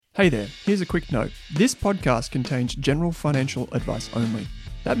Hey there, here's a quick note. This podcast contains general financial advice only.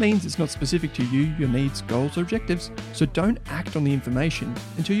 That means it's not specific to you, your needs, goals, or objectives, so don't act on the information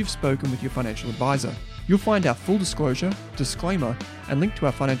until you've spoken with your financial advisor. You'll find our full disclosure, disclaimer, and link to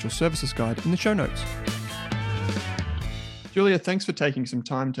our financial services guide in the show notes. Julia, thanks for taking some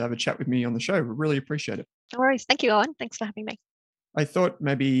time to have a chat with me on the show. We really appreciate it. No worries. Thank you, Owen. Thanks for having me. I thought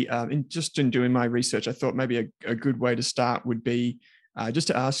maybe, in doing my research, I thought maybe a good way to start would be just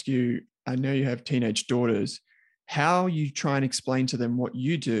to ask you, I know you have teenage daughters, how you try and explain to them what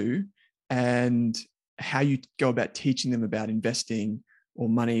you do and how you go about teaching them about investing or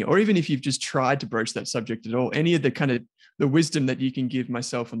money, or even if you've just tried to broach that subject at all, any of the kind of the wisdom that you can give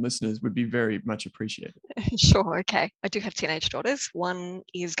myself and listeners would be very much appreciated. Sure. Okay. I do have teenage daughters. One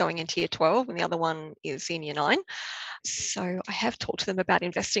is going into year 12 and the other one is in year 9. So I have talked to them about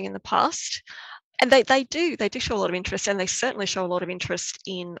investing in the past. And they do show a lot of interest, and they certainly show a lot of interest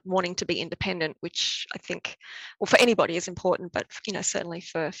in wanting to be independent, which I think, well, for anybody is important, but certainly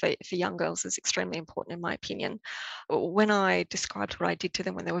for young girls is extremely important in my opinion. When I described what I did to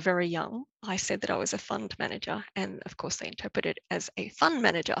them when they were very young, I said that I was a fund manager, and of course they interpret it as a fund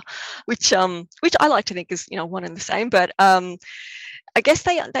manager, which I like to think is one and the same, but I guess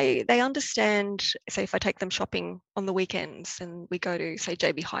they understand. Say if I take them shopping on the weekends and we go to say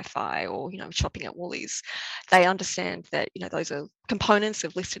JB Hi-Fi or shopping at Woolies, they understand that those are components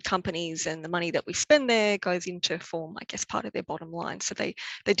of listed companies, and the money that we spend there goes into form, I guess, part of their bottom line. So they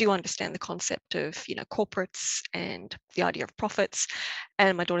do understand the concept of corporates and the idea of profits.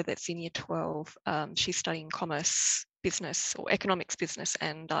 And my daughter that's in year 12, she's studying commerce, business or economics, business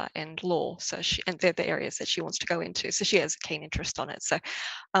and law. So and they're the areas that she wants to go into. So she has a keen interest on it. So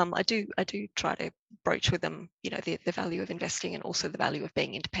I do try to broach with them, the value of investing and also the value of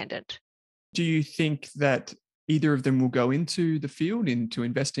being independent. Do you think that either of them will go into the field, into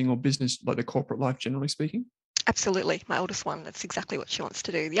investing or business, like the corporate life, generally speaking? Absolutely. My oldest one, that's exactly what she wants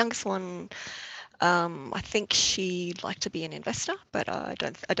to do. The youngest one, I think she'd like to be an investor, but I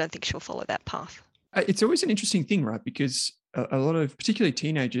don't think she'll follow that path. It's always an interesting thing, right? Because a lot of, particularly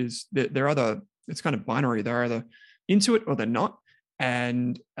teenagers, they're either, it's kind of binary. They're either into it or they're not.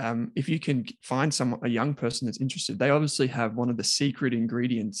 And if you can find a young person that's interested, they obviously have one of the secret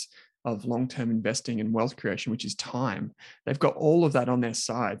ingredients of long-term investing and wealth creation, which is time. They've got all of that on their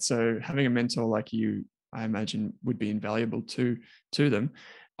side. So having a mentor like you, I imagine, would be invaluable to them.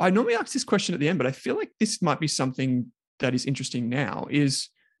 I normally ask this question at the end, but I feel like this might be something that is interesting now, is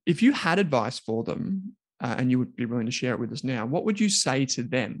if you had advice for them and you would be willing to share it with us now, what would you say to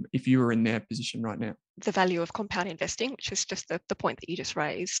them if you were in their position right now? The value of compound investing, which is just the point that you just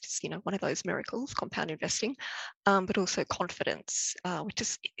raised, is one of those miracles, compound investing, but also confidence, which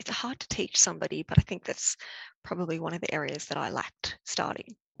is, it's hard to teach somebody, but I think that's probably one of the areas that I lacked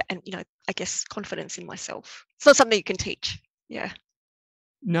starting. And I guess confidence in myself. It's not something you can teach. Yeah.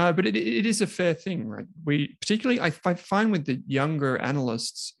 No, but it is a fair thing, right? I find with the younger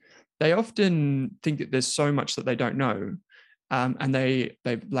analysts, they often think that there's so much that they don't know, and they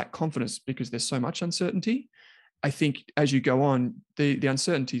lack confidence because there's so much uncertainty. I think as you go on, the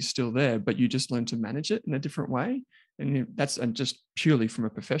uncertainty is still there, but you just learn to manage it in a different way, and that's just purely from a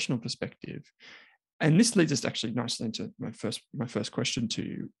professional perspective. And this leads us actually nicely into my first question to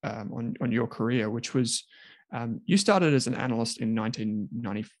you on your career, which was, you started as an analyst in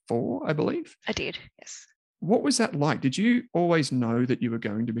 1994, I believe. I did, yes. What was that like? Did you always know that you were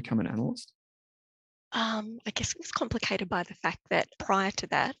going to become an analyst? I guess it was complicated by the fact that prior to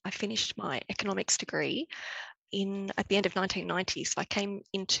that, I finished my economics degree at the end of 1990. So I came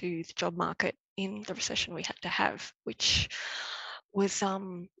into the job market in the recession we had to have, which was,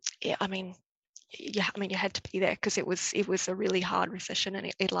 you had to be there because it was a really hard recession, and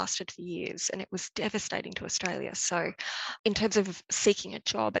it lasted for years, and it was devastating to Australia. So in terms of seeking a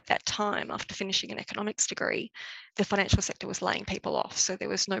job at that time, after finishing an economics degree, the financial sector was laying people off. So there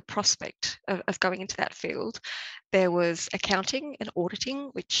was no prospect of going into that field. There was accounting and auditing,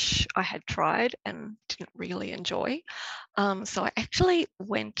 which I had tried and didn't really enjoy. So I actually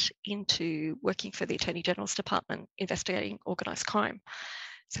went into working for the Attorney General's Department investigating organised crime.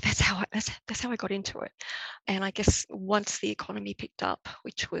 So that's how I got into it. And I guess once the economy picked up,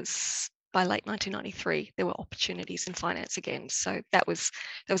 which was by late 1993, there were opportunities in finance again. So that was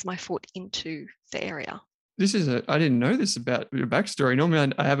my foot into the area. I didn't know this about your backstory.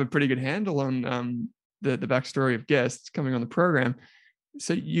 Normally I have a pretty good handle on the backstory of guests coming on the program.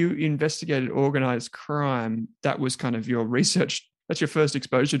 So you investigated organized crime. That was kind of your research. That's your first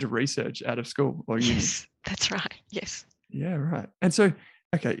exposure to research out of school or uni. Yes, that's right. Yes. Yeah, right. And so,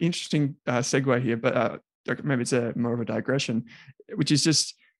 okay, interesting segue here, but maybe it's more of a digression, which is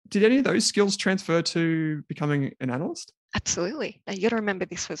just Did any of those skills transfer to becoming an analyst? Absolutely. Now, you got to remember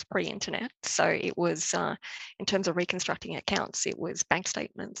this was pre-internet. So it was, in terms of reconstructing accounts, it was bank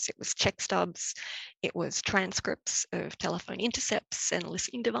statements, it was check stubs, it was transcripts of telephone intercepts and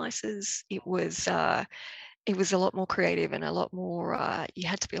listening devices. It was a lot more creative and a lot more, you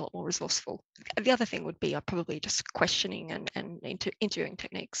had to be a lot more resourceful. The other thing would be probably just questioning and interviewing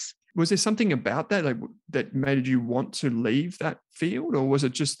techniques. Was there something about that that made you want to leave that field, or was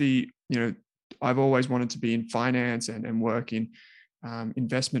it just I've always wanted to be in finance and work in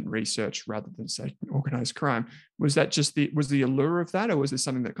investment research rather than say organized crime? Was that just was the allure of that, or was there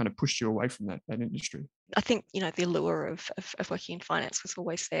something that kind of pushed you away from that industry? I think, the allure of working in finance was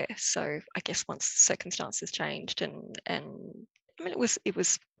always there. So I guess once circumstances changed and I mean, it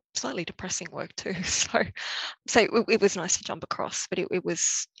was slightly depressing work too. So it was nice to jump across, but it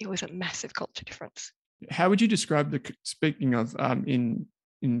was a massive culture difference. How would you describe speaking of in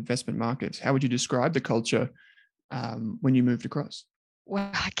investment markets, how would you describe the culture when you moved across? Well,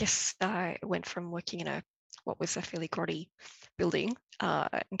 I guess I went from working in what was a fairly grotty building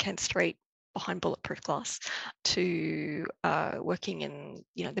in Kent Street behind bulletproof glass to working in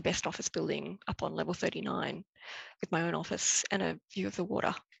the best office building up on level 39 with my own office and a view of the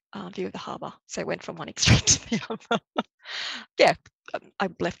water, view of the harbour. So I went from one extreme to the other. Yeah, I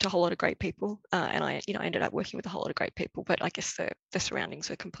left a whole lot of great people, and I ended up working with a whole lot of great people. But I guess the surroundings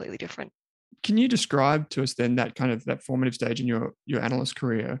were completely different. Can you describe to us then that formative stage in your analyst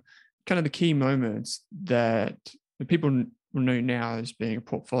career, kind of the key moments that the people know now as being a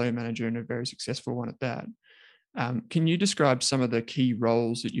portfolio manager and a very successful one at that? Can you describe some of the key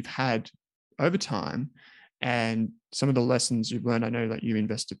roles that you've had over time and some of the lessons you've learned? I know that you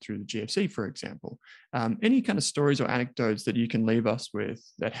invested through the GFC, for example. Any kind of stories or anecdotes that you can leave us with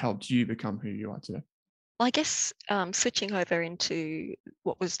that helped you become who you are today? Well, I guess switching over into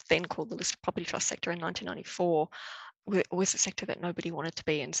what was then called the listed property trust sector in 1994 was a sector that nobody wanted to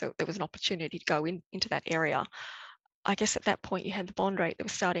be in. So there was an opportunity to go into that area. I guess at that point you had the bond rate that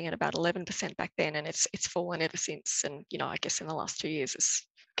was starting at about 11% back then, and it's fallen ever since. And I guess in the last 2 years it's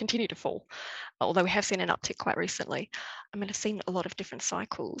continued to fall, although we have seen an uptick quite recently. I mean, I've seen a lot of different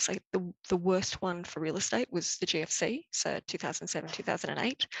cycles. Like the worst one for real estate was the GFC, so 2007,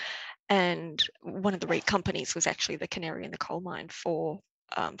 2008, and one of the REIT companies was actually the canary in the coal mine for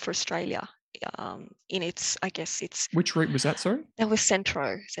Australia. In its, I guess it's Which REIT was that? Sorry. that was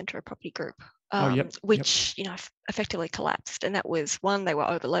Centro Property Group, Oh, yep. which effectively collapsed. And that was, one, they were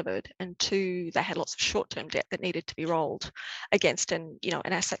over levered, and two, they had lots of short-term debt that needed to be rolled against an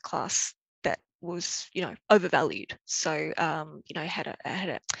asset class that was overvalued. So had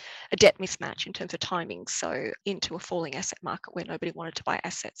a debt mismatch in terms of timing. So into a falling asset market where nobody wanted to buy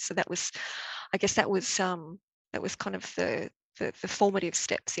assets. So that was, I guess that was kind of the formative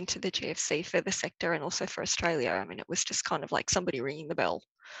steps into the GFC for the sector and also for Australia. I mean, it was just kind of like somebody ringing the bell.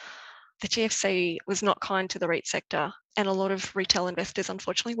 The GFC was not kind to the REIT sector, and a lot of retail investors,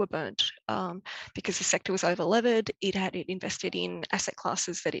 unfortunately, were burnt because the sector was over-levered. It invested in asset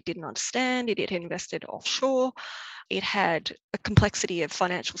classes that it didn't understand. It had invested offshore. It had a complexity of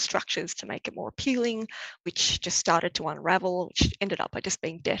financial structures to make it more appealing, which just started to unravel, which ended up by just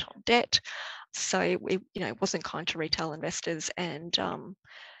being debt on debt. So it wasn't kind to retail investors, and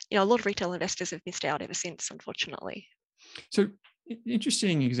a lot of retail investors have missed out ever since, unfortunately. So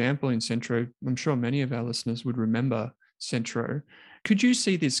interesting example in Centro. I'm sure many of our listeners would remember Centro. Could you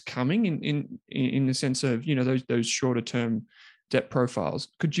see this coming in the sense of those shorter term debt profiles?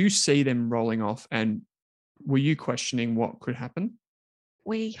 Could you see them rolling off, and were you questioning what could happen?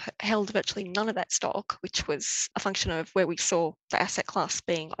 We held virtually none of that stock, which was a function of where we saw the asset class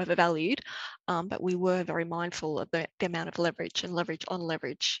being overvalued. But we were very mindful of the amount of leverage and leverage on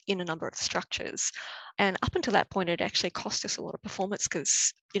leverage in a number of structures. And up until that point, it actually cost us a lot of performance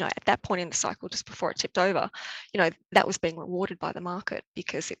because, at that point in the cycle, just before it tipped over, that was being rewarded by the market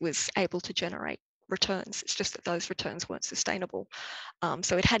because it was able to generate returns. It's just that those returns weren't sustainable.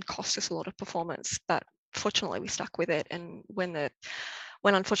 So it had cost us a lot of performance, but fortunately we stuck with it. And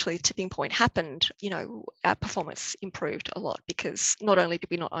when unfortunately the tipping point happened, our performance improved a lot because not only did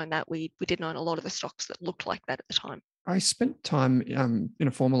we not own that, we didn't own a lot of the stocks that looked like that at the time. I spent time in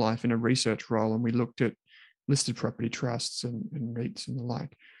a former life in a research role, and we looked at listed property trusts and REITs and the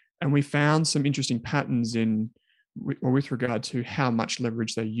like. And we found some interesting patterns with regard to how much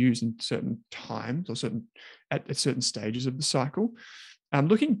leverage they use in certain times or at certain stages of the cycle.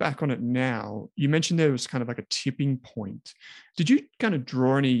 Looking back on it now, you mentioned there was kind of like a tipping point. Did you kind of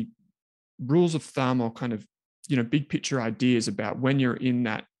draw any rules of thumb or kind of, big picture ideas about when you're in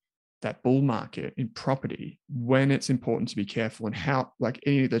that that bull market in property, when it's important to be careful, and how, like,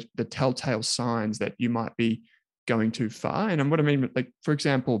 any of the telltale signs that you might be going too far. And what I mean, like, for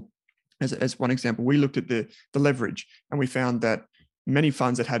example, as one example, we looked at the leverage, and we found that many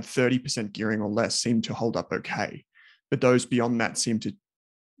funds that had 30% gearing or less seemed to hold up okay, but those beyond that seem to,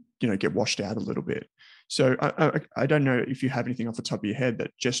 get washed out a little bit. So I don't know if you have anything off the top of your head that,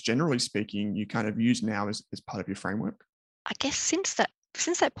 just generally speaking, you kind of use now as part of your framework. I guess since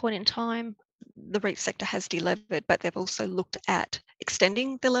that point in time, the REIT sector has delevered, but they've also looked at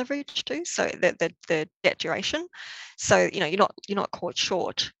extending the leverage too, so the debt duration. So you're not caught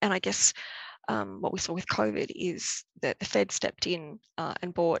short. And I guess what we saw with COVID is that the Fed stepped in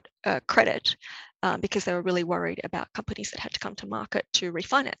and bought credit because they were really worried about companies that had to come to market to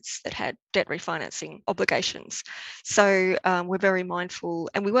refinance, that had debt refinancing obligations. So we're very mindful,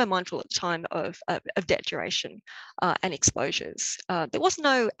 and we were mindful at the time of debt duration and exposures. There was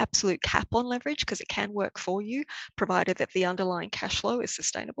no absolute cap on leverage because it can work for you, provided that the underlying cash flow is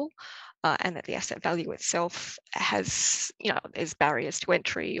sustainable. And that the asset value itself has, there's barriers to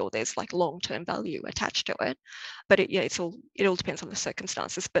entry, or there's like long-term value attached to it. But it all depends on the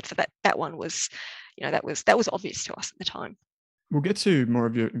circumstances. But for that one was, that was obvious to us at the time. We'll get to more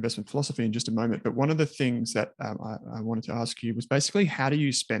of your investment philosophy in just a moment, but one of the things that I wanted to ask you was basically, how do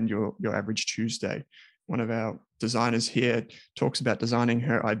you spend your average Tuesday? One of our designers here talks about designing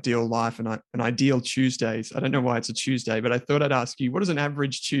her ideal life and an ideal Tuesdays. I don't know why it's a Tuesday, but I thought I'd ask you, what does an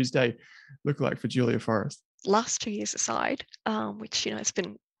average Tuesday look like for Julia Forrest? Last 2 years aside, which it's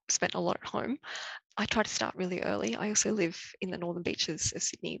been spent a lot at home, I try to start really early. I also live in the northern beaches of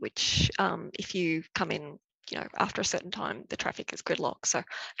Sydney, which if you come in, after a certain time, the traffic is gridlock. So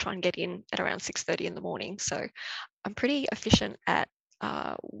try and get in at around 6:30 in the morning. So I'm pretty efficient at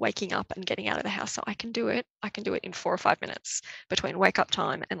waking up and getting out of the house. So I can do it. I can do it in 4 or 5 minutes between wake up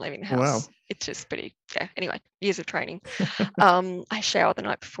time and leaving the Wow. house. It's just pretty, yeah. Anyway, years of training. I shower the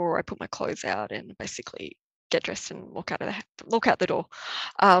night before. I put my clothes out and basically get dressed and walk out the door.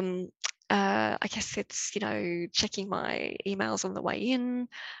 Um, I guess it's checking my emails on the way in.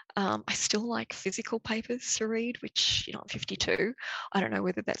 I still like physical papers to read, which I'm 52. I don't know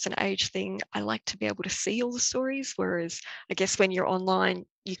whether that's an age thing. I like to be able to see all the stories, whereas I guess when you're online,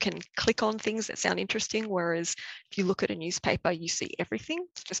 you can click on things that sound interesting, whereas if you look at a newspaper, you see everything.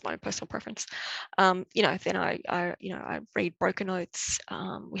 It's just my personal preference. Then I read broker notes.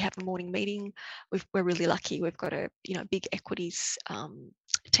 We have a morning meeting. We're really lucky. We've got a big equities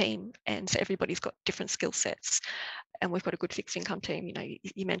team, and so everybody's got different skill sets, and we've got a good fixed income team.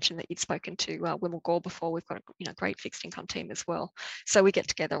 You mentioned that you'd spoken to Wimmel Gore before. We've got a great fixed income team as well. So we get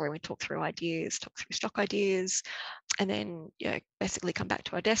together and we talk through stock ideas, and then basically come back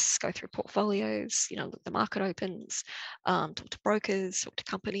to our desks, go through portfolios, look, the market opens, talk to brokers, talk to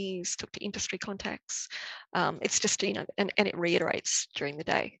companies, talk to industry contacts. It's just and it reiterates during the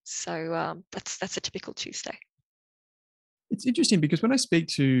day. So that's a typical Tuesday. It's interesting because when I speak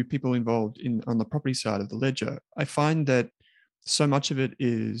to people involved on the property side of the ledger, I find that so much of it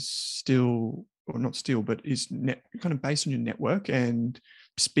is still, or not still, but is kind of based on your network and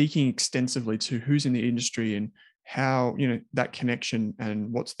speaking extensively to who's in the industry and how, that connection and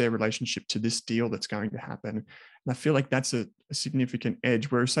what's their relationship to this deal that's going to happen. And I feel like that's a significant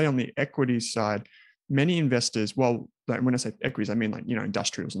edge. Whereas, say, on the equities side, many investors, well, like when I say equities, I mean like,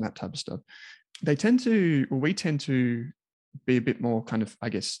 industrials and that type of stuff. We tend to be a bit more kind of, I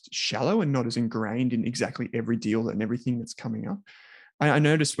guess, shallow and not as ingrained in exactly every deal and everything that's coming up. I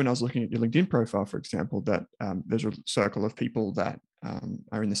noticed when I was looking at your LinkedIn profile, for example, that there's a circle of people that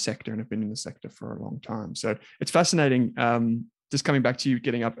are in the sector and have been in the sector for a long time. So it's fascinating. Just coming back to you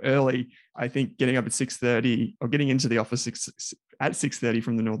getting up early, I think getting up at 6:30 or getting into the office at 6:30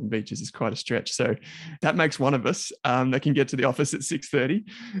 from the Northern Beaches is quite a stretch. So that makes one of us that can get to the office at 6:30.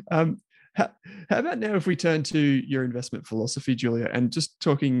 How about now if we turn to your investment philosophy, Julia, and just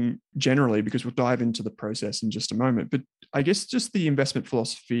talking generally, because we'll dive into the process in just a moment, but I guess just the investment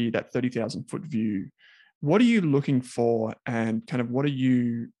philosophy, that 30,000 foot view, what are you looking for, and kind of what are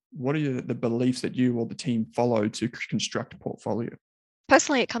the beliefs that you or the team follow to construct a portfolio?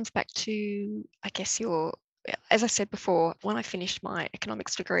 Personally, it comes back to, I guess, as I said before, when I finished my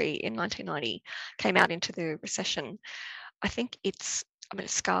economics degree in 1990, came out into the recession, I think it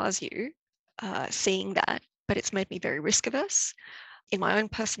scars you seeing that, but it's made me very risk averse in my own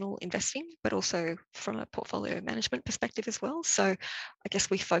personal investing, but also from a portfolio management perspective as well. So I guess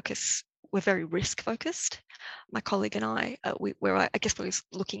we're very risk focused. My colleague and I, we're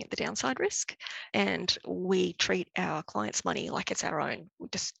looking at the downside risk, and we treat our clients' money like it's our own. We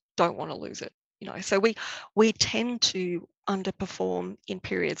just don't want to lose it. So we tend to underperform in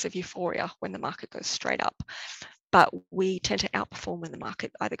periods of euphoria when the market goes straight up, but we tend to outperform when the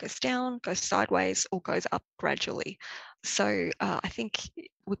market either goes down, goes sideways, or goes up gradually. So I think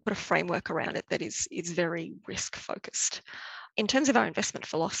we put a framework around it that is very risk focused. In terms of our investment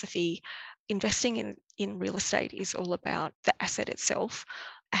philosophy, investing in real estate is all about the asset itself,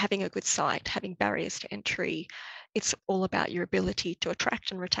 having a good site, having barriers to entry. It's all about your ability to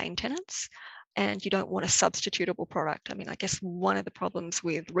attract and retain tenants. And you don't want a substitutable product. I mean, I guess one of the problems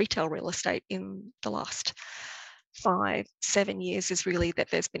with retail real estate in the last 5-7 years is really that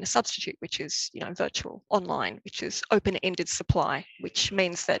there's been a substitute, which is virtual online, which is open-ended supply, which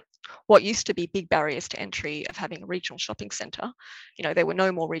means that what used to be big barriers to entry of having a regional shopping centre, there were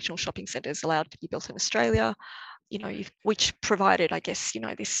no more regional shopping centres allowed to be built in Australia, which provided, I guess,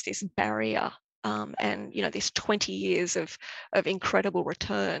 this barrier. And this 20 years of incredible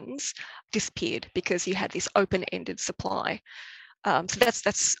returns disappeared because you had this open-ended supply. So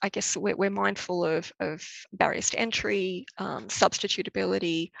that's I guess we're mindful of barriers to entry,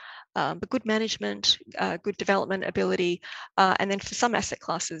 substitutability, but good management, good development ability, and then for some asset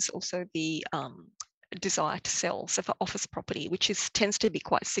classes also the desire to sell. So for office property, which tends to be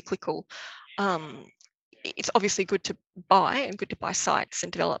quite cyclical, it's obviously good to buy and good to buy sites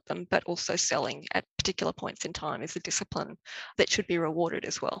and develop them, but also selling at particular points in time is a discipline that should be rewarded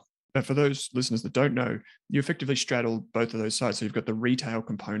as well. But for those listeners that don't know, you effectively straddle both of those sides. So you've got the retail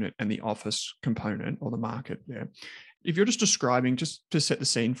component and the office component, or the market there. If you're just describing, just to set the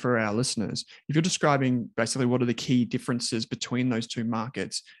scene for our listeners, if you're describing basically what are the key differences between those two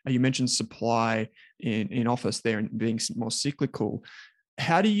markets, you mentioned supply in office there and being more cyclical.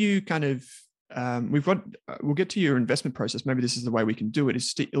 How do you kind of, we'll get to your investment process. Maybe this is the way we can do it,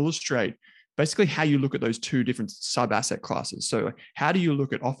 is to illustrate basically how you look at those two different sub-asset classes. So how do you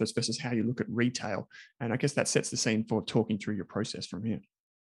look at office versus how you look at retail? And I guess that sets the scene for talking through your process from here.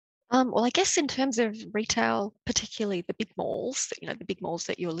 Well, I guess in terms of retail, particularly the big malls, the big malls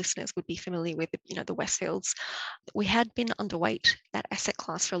that your listeners would be familiar with, the Westfields, we had been underweight that asset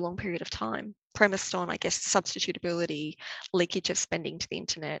class for a long period of time, premised on, I guess, substitutability, leakage of spending to the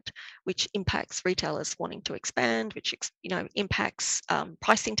internet, which impacts retailers wanting to expand, which impacts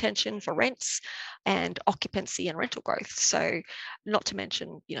pricing tension for rents and occupancy and rental growth. So, not to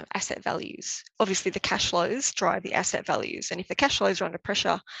mention, asset values. Obviously, the cash flows drive the asset values, and if the cash flows are under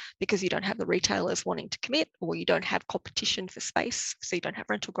pressure because you don't have the retailers wanting to commit, or you don't have competition for space, so you don't have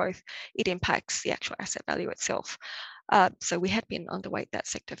rental growth, it impacts the actual asset value itself. So we had been underweight that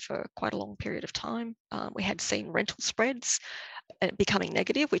sector for quite a long period of time. We had seen rental spreads becoming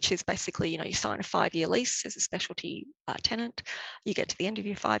negative, which is basically, you sign a 5-year lease as a specialty tenant. You get to the end of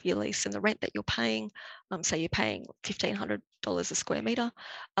your 5-year lease and the rent that you're paying, say you're paying $1,500 a square metre,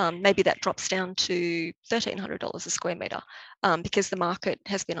 maybe that drops down to $1,300 a square metre because the market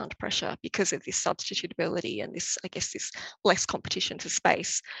has been under pressure because of this substitutability and this less competition for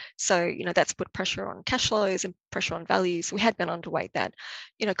space. So, that's put pressure on cash flows and pressure on values. We had been underweight that.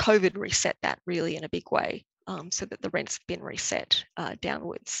 COVID reset that really in a big way. So that the rents have been reset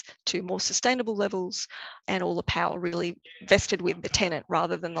downwards to more sustainable levels, and all the power really vested with the tenant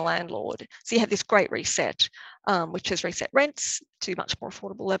rather than the landlord. So you have this great reset, which has reset rents to much more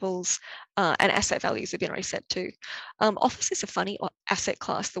affordable levels, and asset values have been reset too. Office is a funny asset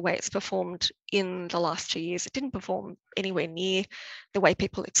class, the way it's performed in the last 2 years. It didn't perform anywhere near the way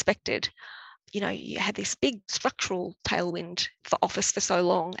people expected. You had this big structural tailwind for office for so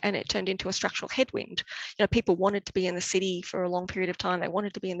long, and it turned into a structural headwind. People wanted to be in the city for a long period of time. They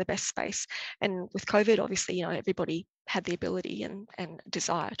wanted to be in the best space. And with COVID, obviously, everybody had the ability and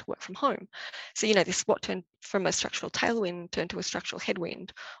desire to work from home. So, this what turned from a structural tailwind turned to a structural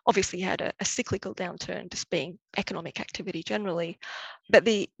headwind. Obviously, you had a cyclical downturn, just being economic activity generally. But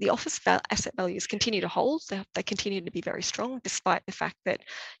the office asset values continue to hold. They continue to be very strong, despite the fact that,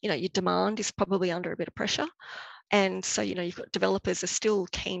 your demand is probably under a bit of pressure. And so, you've got developers are still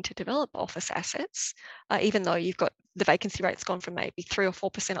keen to develop office assets, even though you've got the vacancy rate's gone from maybe 3 or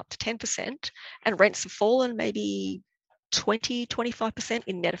 4% up to 10%, and rents have fallen maybe 20-25%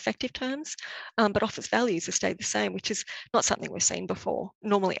 in net effective terms, but office values have stayed the same, which is not something we've seen before.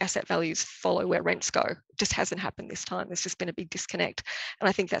 Normally asset values follow where rents go. It just hasn't happened this time. There's just been a big disconnect, and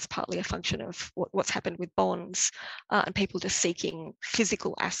I think that's partly a function of what's happened with bonds and people just seeking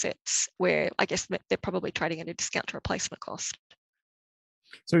physical assets where I guess they're probably trading at a discount to replacement cost.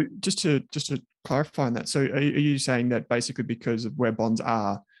 So just to clarify on that, so are you saying that basically because of where bonds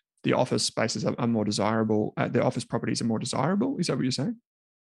are, the office spaces are more desirable, the office properties are more desirable? Is that what you're saying?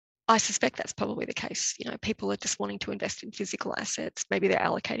 I suspect that's probably the case. People are just wanting to invest in physical assets. Maybe they're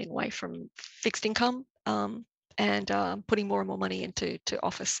allocating away from fixed income, and putting more and more money into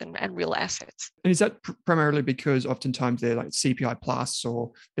office and real assets. And is that primarily because oftentimes they're like CPI plus,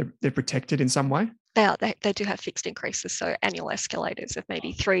 or they're protected in some way? They do have fixed increases, so annual escalators of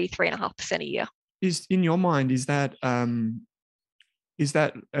maybe 3.5% a year. Is in your mind, is that a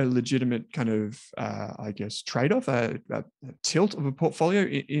legitimate kind of, I guess, trade-off, a tilt of a portfolio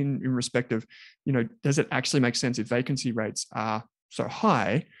in respect of, does it actually make sense if vacancy rates are so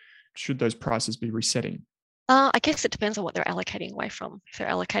high? Should those prices be resetting? I guess it depends on what they're allocating away from. If they're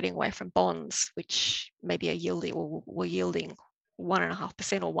allocating away from bonds, which maybe are yielding or were yielding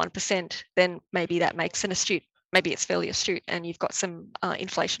 1.5% or 1%, then maybe that makes an astute. Maybe it's fairly astute, and you've got some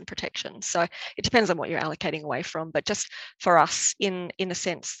inflation protection. So it depends on what you're allocating away from. But just for us, in a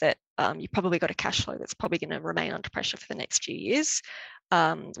sense that you've probably got a cash flow that's probably going to remain under pressure for the next few years.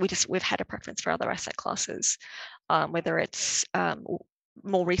 We've had a preference for other asset classes, whether it's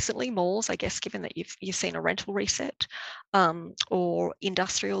more recently malls, I guess, given that you've seen a rental reset, or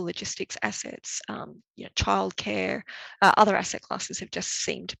industrial logistics assets, childcare, other asset classes have just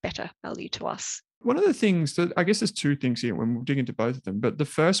seemed better value to us. One of the things that, I guess there's two things here when we'll dig into both of them, but the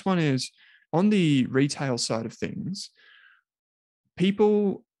first one is on the retail side of things,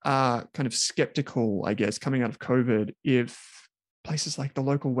 people are kind of skeptical, I guess, coming out of COVID, if places like the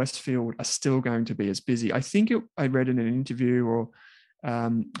local Westfield are still going to be as busy. I read in an interview, or I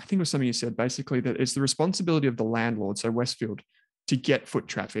think it was something you said, basically, that it's the responsibility of the landlord, so Westfield, to get foot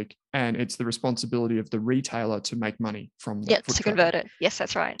traffic, and it's the responsibility of the retailer to make money from that foot to traffic. convert it. Yes,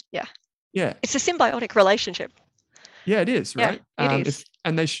 that's right. Yeah, it's a symbiotic relationship. yeah, it is, right? It is.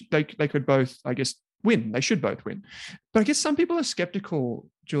 And they could both, I guess, win. They should both win. But I guess some people are skeptical,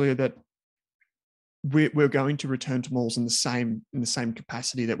 Julia, that we're going to return to malls in the same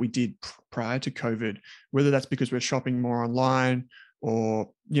capacity that we did prior to COVID, whether that's because we're shopping more online, or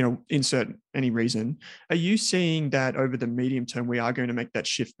insert any reason. Are you seeing that over the medium term we are going to make that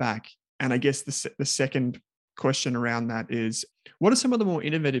shift back? And I guess the second question around that is, what are some of the more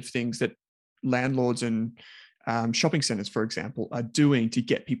innovative things that landlords and shopping centers, for example, are doing to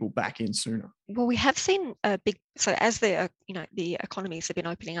get people back in sooner? Well, we have seen a big, so as the economies have been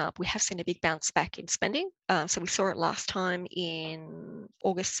opening up, we have seen a big bounce back in spending. So we saw it last time in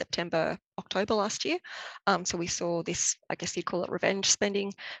August, September, October last year. So we saw this, I guess you'd call it revenge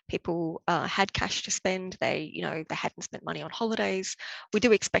spending. People had cash to spend. They hadn't spent money on holidays. We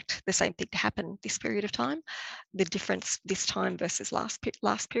do expect the same thing to happen this period of time. The difference this time versus last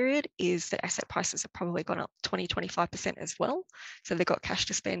period is that asset prices have probably gone up 20-25% as well. So they've got cash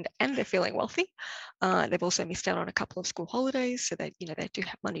to spend and they're feeling wealthy. They've also missed out on a couple of school holidays, so they do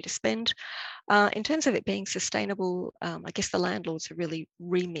have money to spend. In terms of it being sustainable, I guess the landlords have really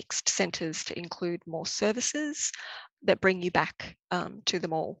remixed centres to include more services that bring you back to the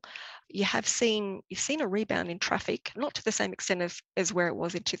mall. You've seen a rebound in traffic, not to the same extent as where it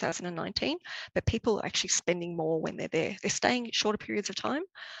was in 2019, but people are actually spending more when they're there. They're staying shorter periods of time.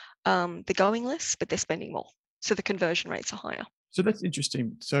 They're going less, but they're spending more. So the conversion rates are higher. So that's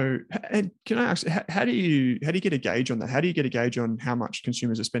interesting. So, and can I ask, how do you get a gauge on that? How do you get a gauge on how much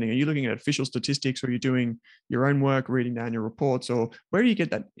consumers are spending? Are you looking at official statistics, or are you doing your own work, reading down your reports, or where do you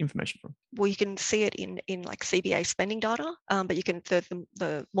get that information from? Well, you can see it in like CBA spending data, but you can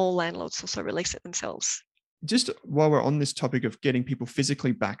the mall landlords also release it themselves. Just while we're on this topic of getting people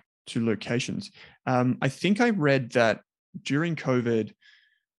physically back to locations, I think I read that during COVID,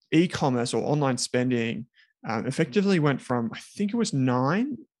 e-commerce or online spending effectively went from, I think it was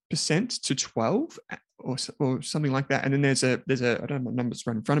 9% to 12 or something like that. And then there's a I don't have my numbers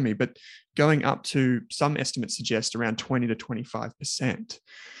right in front of me, but going up to, some estimates suggest, around 20 to 25%.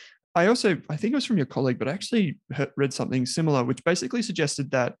 I think it was from your colleague, but I actually read something similar, which basically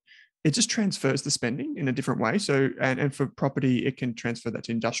suggested that it just transfers the spending in a different way. So, and for property, it can transfer that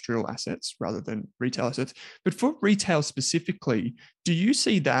to industrial assets rather than retail assets. But for retail specifically, do you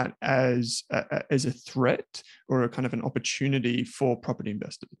see that as a threat or a kind of an opportunity for property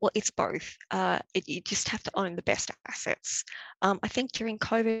investors? Well, it's both. You just have to own the best assets. I think during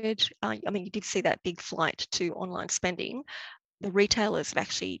COVID, you did see that big flight to online spending. The retailers have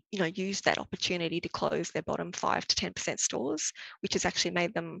actually, used that opportunity to close their bottom 5 to 10% stores, which has actually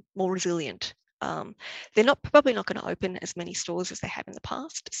made them more resilient. They're probably not going to open as many stores as they have in the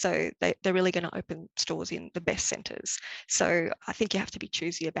past, so they're really going to open stores in the best centres. So I think you have to be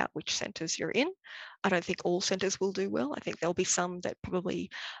choosy about which centres you're in. I don't think all centres will do well. I think there'll be some that probably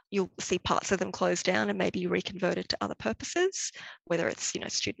you'll see parts of them close down and maybe reconverted to other purposes, whether it's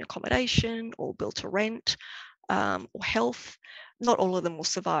student accommodation or built to rent. Or health. not all of them will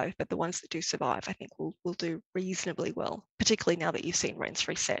survive, but the ones that do survive, I think will do reasonably well, particularly now that you've seen rents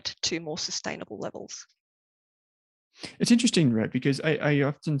reset to more sustainable levels. It's interesting, right? Because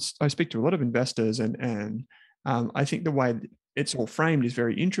I speak to a lot of investors, and I think the way it's all framed is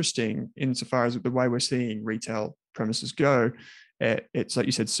very interesting insofar as the way we're seeing retail premises go. It's like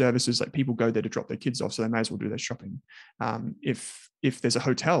you said, services, like people go there to drop their kids off, so they may as well do their shopping. If there's a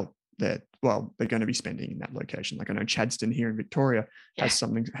hotel that, well, they're going to be spending in that location. Like I know Chadston here in Victoria had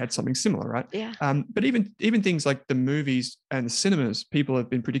something similar, right? Yeah. But even things like the movies and the cinemas, people have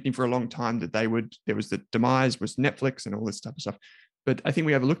been predicting for a long time that there was the demise was Netflix and all this type of stuff. But I think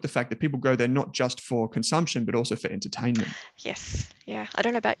we overlook the fact that people go there not just for consumption, but also for entertainment. Yes. Yeah. I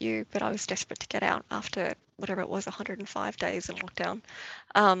don't know about you, but I was desperate to get out after whatever it was, 105 days in lockdown.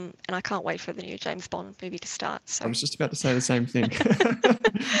 And I can't wait for the new James Bond movie to start. So I was just about to say the same thing.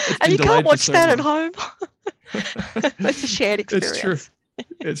 and you can't watch that at home. It's a shared experience. It's true.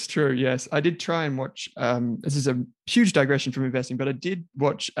 It's true. Yes, I did try and watch. This is a huge digression from investing, but I did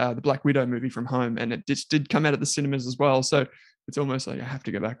watch the Black Widow movie from home, and it just did come out at the cinemas as well. So it's almost like I have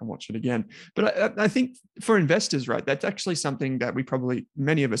to go back and watch it again. But I think for investors, right, that's actually something that we probably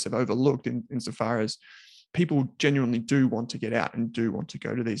many of us have overlooked insofar as people genuinely do want to get out and do want to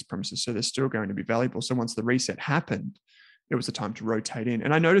go to these premises. So they're still going to be valuable. So once the reset happened, it was the time to rotate in.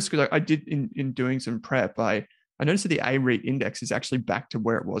 And I noticed, because I did in doing some prep, I noticed that the REIT index is actually back to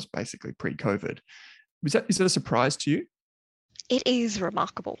where it was basically pre-COVID. Is that a surprise to you? It is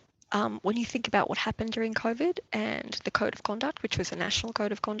remarkable. When you think about what happened during COVID and the code of conduct, which was a national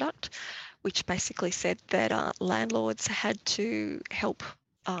code of conduct, which basically said that landlords had to help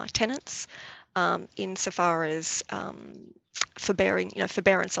tenants insofar as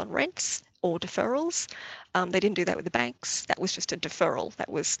forbearance on rents or deferrals. They didn't do that with the banks. That was just a deferral. That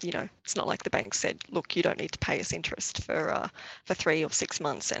was, it's not like the bank said, look, you don't need to pay us interest for 3 or 6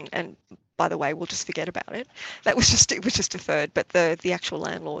 months, and by the way, we'll just forget about it. It was just deferred. But the actual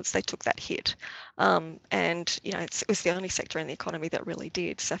landlords, they took that hit, and it was the only sector in the economy that really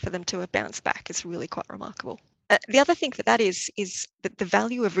did. So for them to have bounced back is really quite remarkable. The other thing that is that the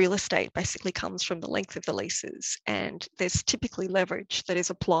value of real estate basically comes from the length of the leases, and there's typically leverage that is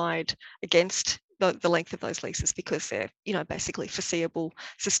applied against the length of those leases because they're basically foreseeable,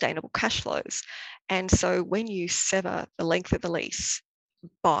 sustainable cash flows. And so when you sever the length of the lease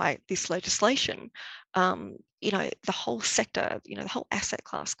by this legislation, the whole sector, the whole asset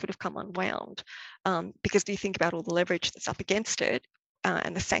class could have come unwound, because do you think about all the leverage that's up against it,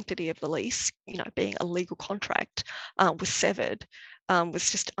 and the sanctity of the lease, being a legal contract, was severed, was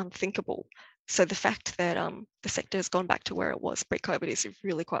just unthinkable. So the fact that the sector has gone back to where it was pre-COVID is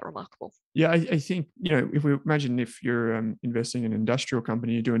really quite remarkable. Yeah, I think, if we imagine if you're investing in an industrial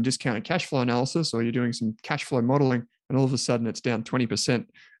company, you're doing discounted cash flow analysis, or you're doing some cash flow modeling, and all of a sudden it's down 20%,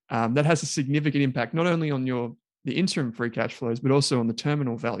 that has a significant impact, not only on the interim free cash flows, but also on the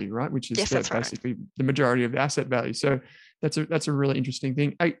terminal value, right? Which is basically the majority of the asset value. So that's a really interesting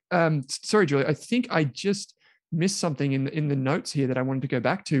thing. Sorry, Julie, I think I just missed something in the notes here that I wanted to go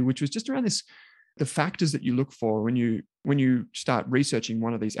back to, which was just around the factors that you look for when you start researching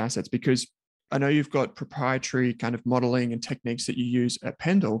one of these assets, because I know you've got proprietary kind of modeling and techniques that you use at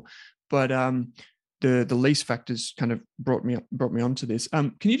Pendle, but the lease factors kind of brought me onto this.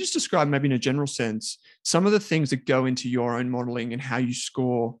 Can you just describe, maybe in a general sense, some of the things that go into your own modeling and how you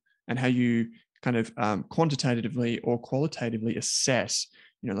score and how you kind of quantitatively or qualitatively assess,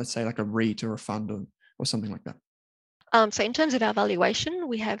 let's say like a REIT or a fund or something like that? So in terms of our valuation,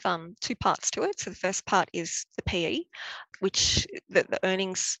 we have 2 parts to it. So the first part is the PE, which the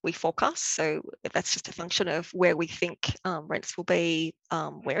earnings we forecast. So that's just a function of where we think rents will be,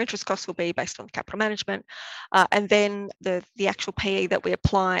 where interest costs will be based on capital management. And then the actual PE that we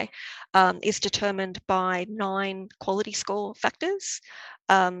apply is determined by 9 quality score factors.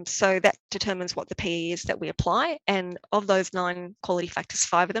 So that determines what the PE is that we apply. And of those 9 quality factors,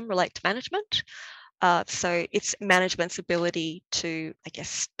 5 of them relate to management. So it's management's ability to, I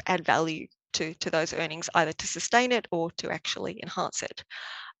guess, add value to those earnings, either to sustain it or to actually enhance it.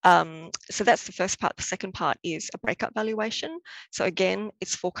 So that's the first part. The second part is a breakup valuation. So again,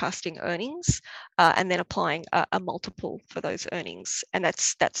 it's forecasting earnings and then applying a multiple for those earnings. And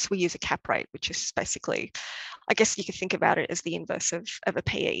that's we use a cap rate, which is basically, I guess you could think about it as the inverse of a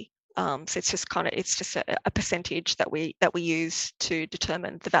PE. So it's just a percentage that we use to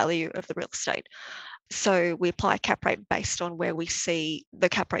determine the value of the real estate. So we apply a cap rate based on where we see the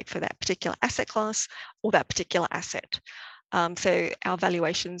cap rate for that particular asset class or that particular asset. So our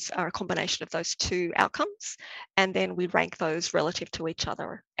valuations are a combination of those two outcomes, and then we rank those relative to each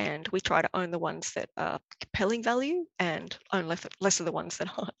other. And we try to own the ones that are compelling value and own less of the ones that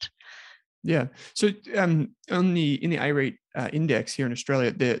aren't. Yeah. So in the A-REIT index here in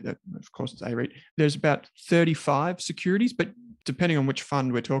Australia, of course it's A-REIT, there's about 35 securities, but depending on which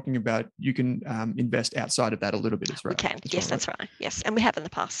fund we're talking about, you can invest outside of that a little bit as well. We can. Yes, that's right. Yes. And we have in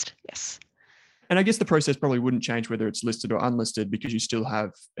the past. Yes. And I guess the process probably wouldn't change whether it's listed or unlisted because you still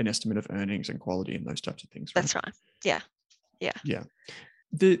have an estimate of earnings and quality and those types of things. Right? That's right. Yeah. Yeah. Yeah.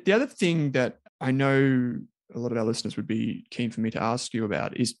 The other thing that I know a lot of our listeners would be keen for me to ask you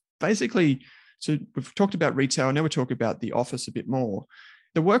about is basically, so we've talked about retail, now we're talking about the office a bit more.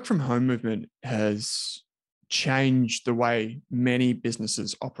 The work from home movement has changed the way many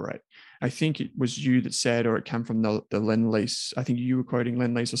businesses operate. I think it was you that said, or it came from the Lend-Lease. I think you were quoting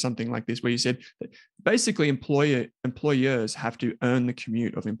Lend-Lease or something like this, where you said that basically employers have to earn the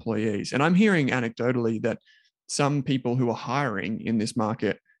commute of employees. And I'm hearing anecdotally that some people who are hiring in this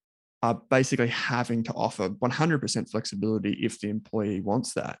market are basically having to offer 100% flexibility if the employee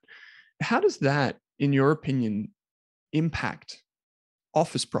wants that. How does that, in your opinion, impact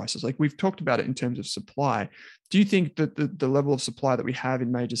office prices? Like we've talked about it in terms of supply. Do you think that the level of supply that we have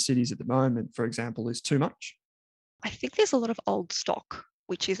in major cities at the moment, for example, is too much? I think there's a lot of old stock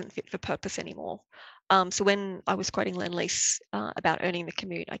which isn't fit for purpose anymore. So when I was quoting Lend-Lease about earning the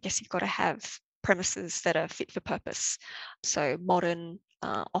commute, I guess you've got to have premises that are fit for purpose. So modern,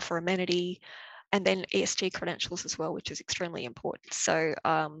 offer amenity, and then ESG credentials as well, which is extremely important. So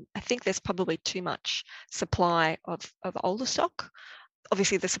I think there's probably too much supply of older stock.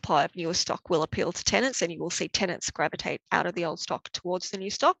 Obviously, the supply of newer stock will appeal to tenants, and you will see tenants gravitate out of the old stock towards the new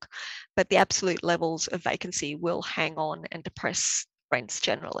stock, but the absolute levels of vacancy will hang on and depress rents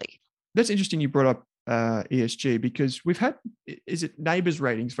generally. That's interesting you brought up ESG because we've had, is it neighbours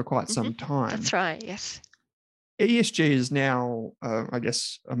ratings for quite some time? That's right, yes. ESG is now, I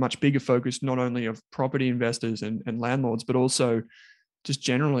guess, a much bigger focus, not only of property investors and landlords, but also just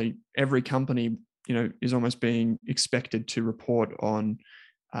generally every company, is almost being expected to report on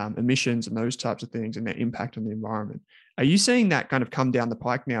emissions and those types of things and their impact on the environment. Are you seeing that kind of come down the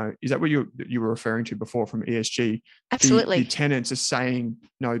pike now? Is that what you were referring to before from ESG? Absolutely. The tenants are saying,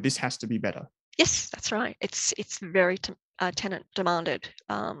 no, this has to be better. Yes, that's right. It's very tenant demanded.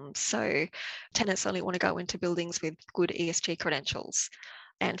 So tenants only want to go into buildings with good ESG credentials.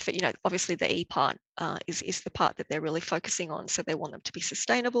 And for, obviously the E part is the part that they're really focusing on. So they want them to be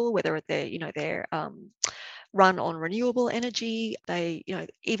sustainable, whether they're run on renewable energy. They,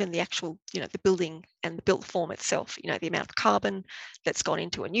 even the actual, the building and the built form itself, the amount of carbon that's gone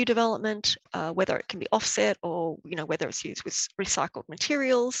into a new development, whether it can be offset or, whether it's used with recycled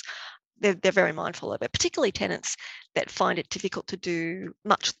materials. They're very mindful of it, particularly tenants that find it difficult to do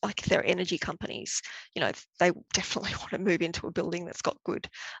much like their energy companies. They definitely want to move into a building that's got good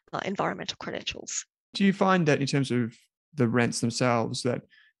environmental credentials. Do you find that in terms of the rents themselves that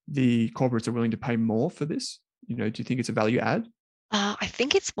the corporates are willing to pay more for this? Do you think it's a value add? I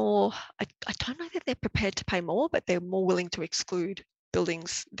think it's more, I don't know that they're prepared to pay more, but they're more willing to exclude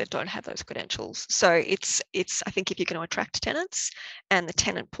buildings that don't have those credentials. So it's I think if you're going to attract tenants and the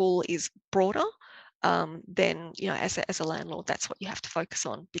tenant pool is broader, then as a landlord, that's what you have to focus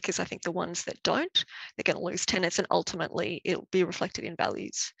on, because I think the ones that don't, they're going to lose tenants, and ultimately it'll be reflected in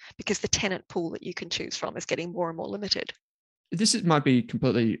values because the tenant pool that you can choose from is getting more and more limited. This might be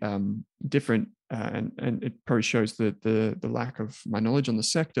completely different, and it probably shows the lack of my knowledge on the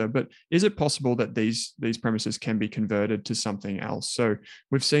sector. But is it possible that these premises can be converted to something else? So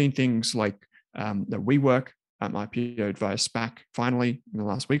we've seen things like the WeWork IPO'd via SPAC finally in the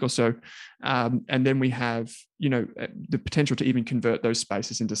last week or so, and then we have the potential to even convert those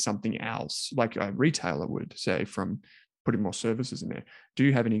spaces into something else, like a retailer would say, from putting more services in there. Do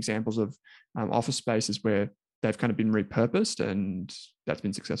you have any examples of office spaces where they've kind of been repurposed and that's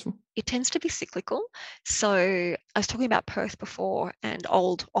been successful? It tends to be cyclical. So I was talking about Perth before and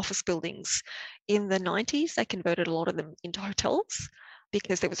old office buildings. In the 90s, they converted a lot of them into hotels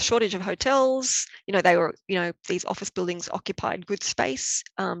because there was a shortage of hotels. They were, these office buildings occupied good space,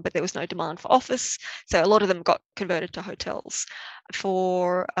 but there was no demand for office. So a lot of them got converted to hotels.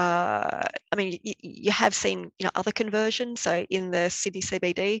 You have seen, other conversions. So in the Sydney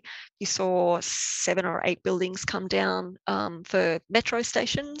CBD, you saw 7 or 8 buildings come down for metro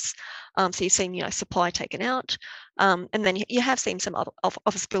stations. So you've seen, supply taken out. And then you have seen some other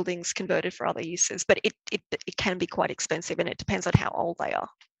office buildings converted for other uses, but it can be quite expensive, and it depends on how old they are,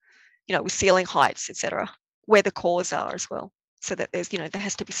 with ceiling heights, etc., where the cores are as well, so that there's, there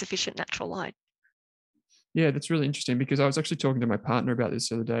has to be sufficient natural light. Yeah, that's really interesting because I was actually talking to my partner about this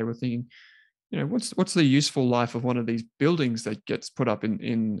the other day. We're thinking, what's the useful life of one of these buildings that gets put up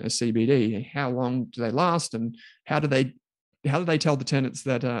in a CBD? How long do they last, and how do they tell the tenants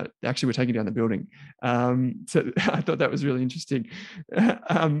that actually we're taking down the building? So I thought that was really interesting.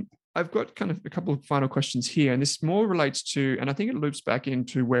 I've got kind of a couple of final questions here, and this more relates to, and I think it loops back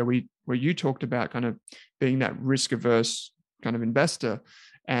into where you talked about kind of being that risk averse kind of investor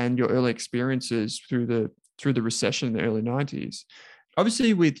and your early experiences through the recession in the early 90s.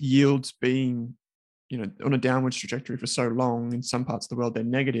 Obviously, with yields being on a downwards trajectory for so long in some parts of the world, they're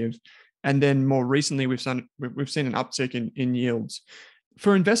negative. And then more recently, we've seen an uptick in yields.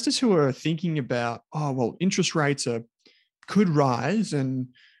 For investors who are thinking about, oh, well, interest rates could rise and,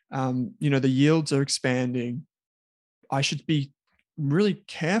 the yields are expanding, I should be really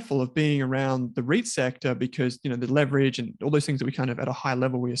careful of being around the REIT sector because, the leverage and all those things that we kind of at a high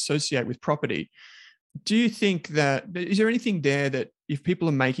level we associate with property. Do you think is there anything there that if people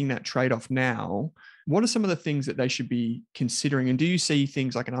are making that trade-off now, what are some of the things that they should be considering? And do you see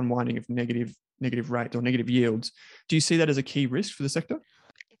things like an unwinding of negative rates or negative yields? Do you see that as a key risk for the sector?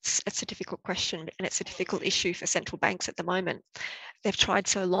 It's a difficult question, and it's a difficult issue for central banks at the moment. They've tried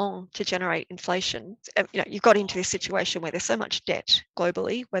so long to generate inflation. You've got into this situation where there's so much debt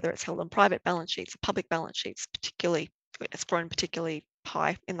globally, whether it's held on private balance sheets or public balance sheets, particularly, it's grown particularly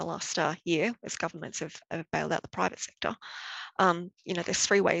high in the last year as governments have bailed out the private sector. There's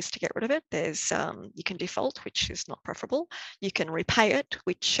three ways to get rid of it. There's you can default, which is not preferable. You can repay it,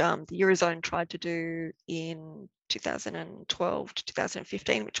 which the Eurozone tried to do in 2012 to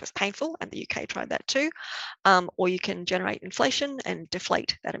 2015, which was painful, and the UK tried that too. Or you can generate inflation and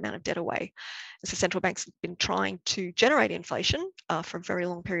deflate that amount of debt away. And so central banks have been trying to generate inflation for a very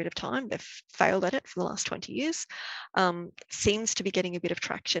long period of time. They've failed at it for the last 20 years. Seems to be getting a bit of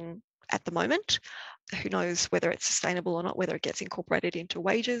traction at the moment. Who knows whether it's sustainable or not, whether it gets incorporated into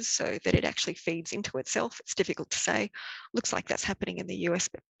wages so that it actually feeds into itself. It's difficult to say. Looks like that's happening in the US,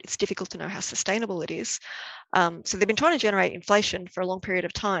 but it's difficult to know how sustainable it is. So they've been trying to generate inflation for a long period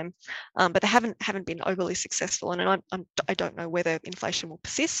of time, but they haven't been overly successful. And I don't know whether inflation will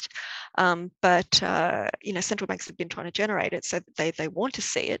persist, but central banks have been trying to generate it, so they want to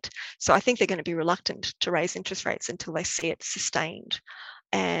see it. So I think they're going to be reluctant to raise interest rates until they see it sustained.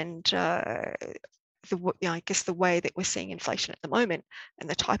 And I guess the way that we're seeing inflation at the moment and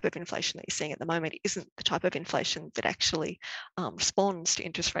the type of inflation that you're seeing at the moment isn't the type of inflation that actually responds to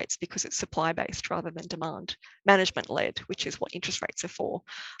interest rates because it's supply-based rather than demand management-led, which is what interest rates are for.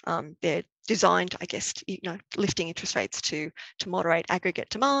 They're designed, I guess, lifting interest rates to moderate aggregate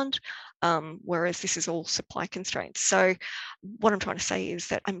demand, whereas this is all supply constraints. So what I'm trying to say is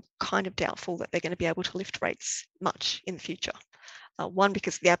that I'm kind of doubtful that they're going to be able to lift rates much in the future. One,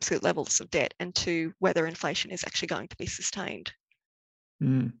 because of the absolute levels of debt, and two, whether inflation is actually going to be sustained.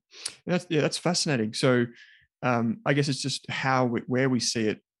 That's fascinating. So I guess it's just where we see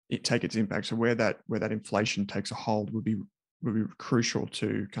it take its impact. So where that inflation takes a hold would be crucial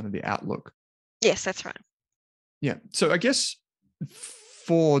to kind of the outlook. Yes, that's right. Yeah. So I guess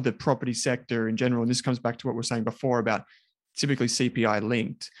for the property sector in general, and this comes back to what we were saying before about typically CPI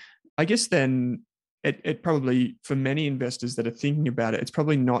linked, I guess then it probably, for many investors that are thinking about it, it's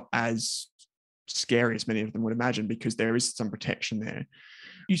probably not as scary as many of them would imagine because there is some protection there.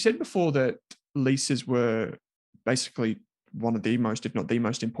 You said before that leases were basically one of the most, if not the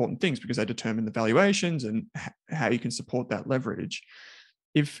most important things because they determine the valuations and how you can support that leverage.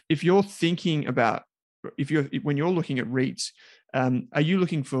 If you're thinking about, when you're looking at REITs, are you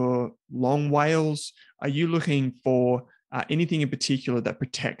looking for long WALEs? Are you looking for anything in particular that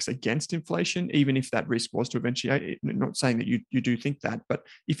protects against inflation, even if that risk was to eventuate? Not saying that you do think that, but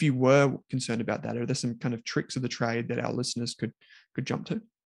if you were concerned about that, are there some kind of tricks of the trade that our listeners could jump to?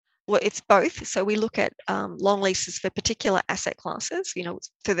 Well, it's both. So we look at long leases for particular asset classes,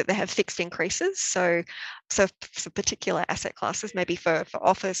 so that they have fixed increases. So for particular asset classes, maybe for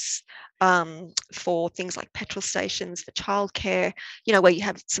office, for things like petrol stations, for childcare, where you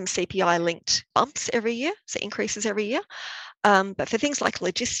have some CPI linked bumps every year, so increases every year. But for things like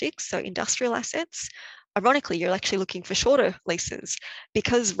logistics, so industrial assets, ironically, you're actually looking for shorter leases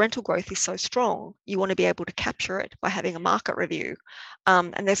because rental growth is so strong. You want to be able to capture it by having a market review.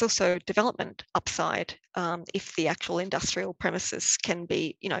 And there's also development upside if the actual industrial premises can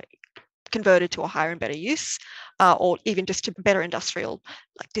be, converted to a higher and better use, or even just a better industrial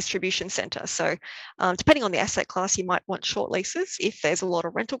like distribution centre. So depending on the asset class, you might want short leases if there's a lot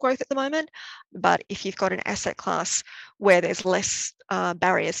of rental growth at the moment. But if you've got an asset class where there's less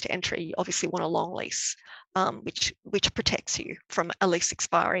barriers to entry, you obviously want a long lease. Which protects you from a lease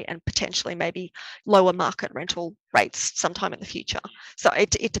expiry and potentially maybe lower market rental rates sometime in the future. So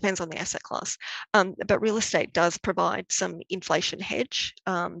it depends on the asset class. But real estate does provide some inflation hedge,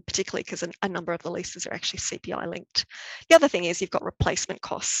 particularly because a number of the leases are actually CPI linked. The other thing is you've got replacement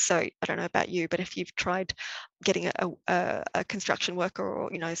costs. So I don't know about you, but if you've tried getting a construction worker or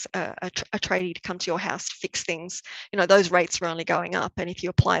a tradie to come to your house to fix things, those rates are only going up. And if you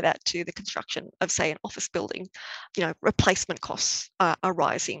apply that to the construction of, say, an office building, replacement costs are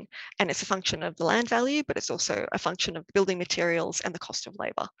rising, and it's a function of the land value, but it's also a function of building materials and the cost of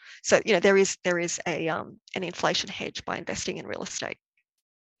labor. So there is an inflation hedge by investing in real estate.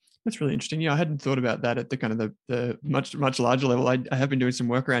 That's really interesting. Yeah, I hadn't thought about that at the kind of the much larger level. I have been doing some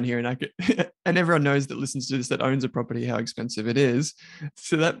work around here, and and everyone knows that listens to this that owns a property how expensive it is.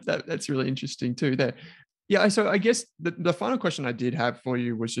 So that's really interesting too. There, yeah. So I guess the final question I did have for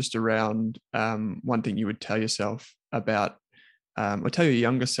you was just around one thing you would tell yourself about, or tell your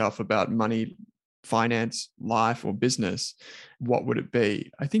younger self about money, finance, life, or business. What would it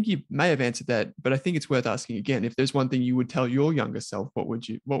be? I think you may have answered that, but I think it's worth asking again. If there's one thing you would tell your younger self, what would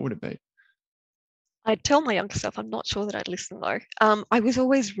it be? I'd tell my younger self, I'm not sure that I'd listen though. I was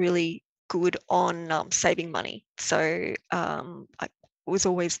always really good on saving money. So I was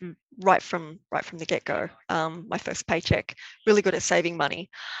always right from the get-go, my first paycheck, really good at saving money,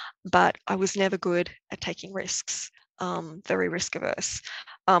 but I was never good at taking risks. Very risk averse.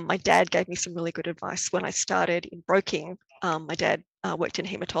 My dad gave me some really good advice when I started in broking. My dad worked in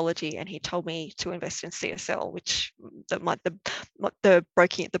hematology, and he told me to invest in CSL, which the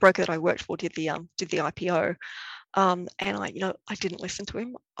broker that I worked for did the IPO. And I didn't listen to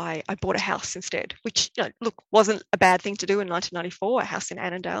him. I bought a house instead, which wasn't a bad thing to do in 1994. A house in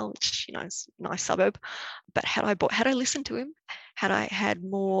Annandale, which is a nice suburb. But had I listened to him, had I had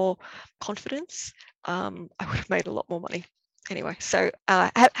more confidence, I would have made a lot more money. Anyway, so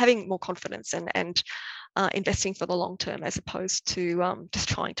having more confidence and investing for the long term as opposed to just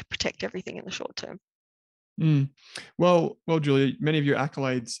trying to protect everything in the short term. Well, Julia, many of your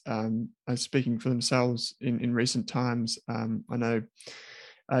accolades are speaking for themselves in recent times. I know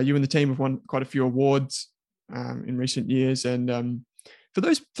you and the team have won quite a few awards in recent years, and for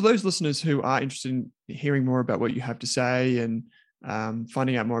those listeners who are interested in hearing more about what you have to say and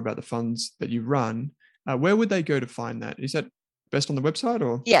finding out more about the funds that you run, where would they go to find that? Is that best on the website,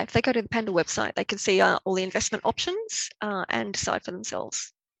 or? Yeah, if they go to the Panda website, they can see all the investment options and decide for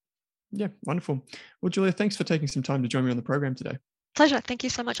themselves. Yeah, wonderful. Well, Julia, thanks for taking some time to join me on the program today. Pleasure. Thank you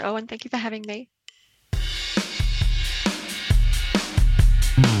so much, Owen. Thank you for having me.